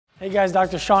Hey guys,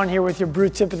 Dr. Sean here with your brew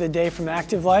tip of the day from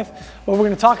Active Life. What we're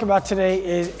going to talk about today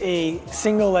is a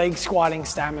single leg squatting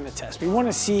stamina test. We want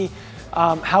to see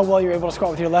how well you're able to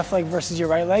squat with your left leg versus your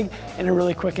right leg in a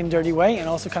really quick and dirty way, and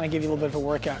also kind of give you a little bit of a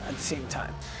workout at the same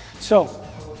time. So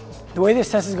the way this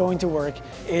test is going to work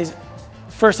is,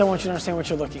 first I want you to understand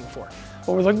what you're looking for.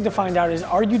 What we're looking to find out is,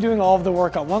 are you doing all of the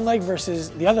work on one leg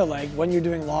versus the other leg when you're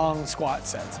doing long squat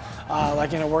sets?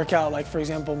 Like in a workout like, for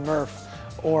example, Murph,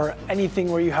 or anything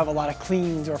where you have a lot of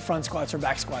cleans or front squats or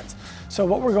back squats. So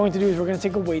what we're going to do is we're going to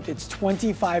take a weight that's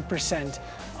 25%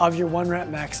 of your 1 rep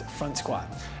max front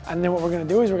squat. And then what we're going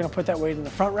to do is we're going to put that weight in the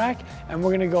front rack, and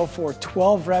we're going to go for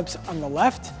 12 reps on the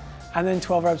left and then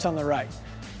 12 reps on the right.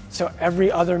 So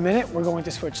every other minute, we're going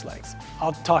to switch legs.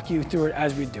 I'll talk you through it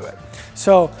as we do it.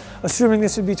 So assuming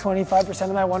this would be 25%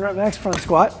 of my 1 rep max front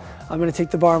squat, I'm going to take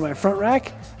the bar on my front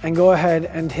rack and go ahead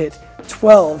and hit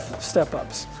 12 step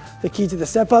ups. The key to the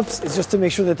step ups is just to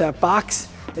make sure that that box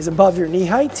is above your knee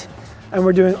height, and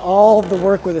we're doing all of the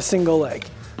work with a single leg.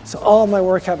 So all of my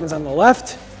work happens on the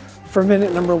left for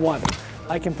minute number 1.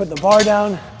 I can put the bar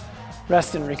down,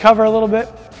 rest and recover a little bit.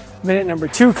 Minute number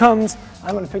 2 comes,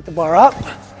 I'm gonna pick the bar up,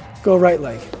 go right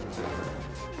leg.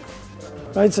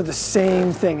 Right, so the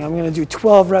same thing. I'm gonna do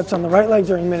 12 reps on the right leg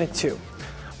during minute 2.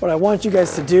 What I want you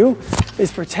guys to do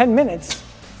is for 10 minutes,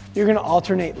 you're gonna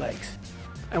alternate legs.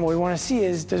 And what we want to see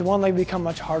is, does one leg become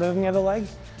much harder than the other leg?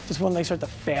 Does one leg start to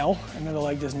fail and the other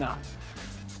leg does not?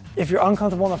 If you're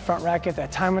uncomfortable in the front rack, if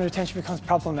that time under tension becomes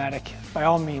problematic, by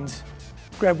all means,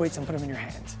 grab weights and put them in your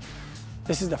hands.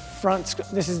 This is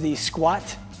the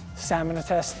squat stamina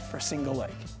test for single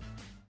leg.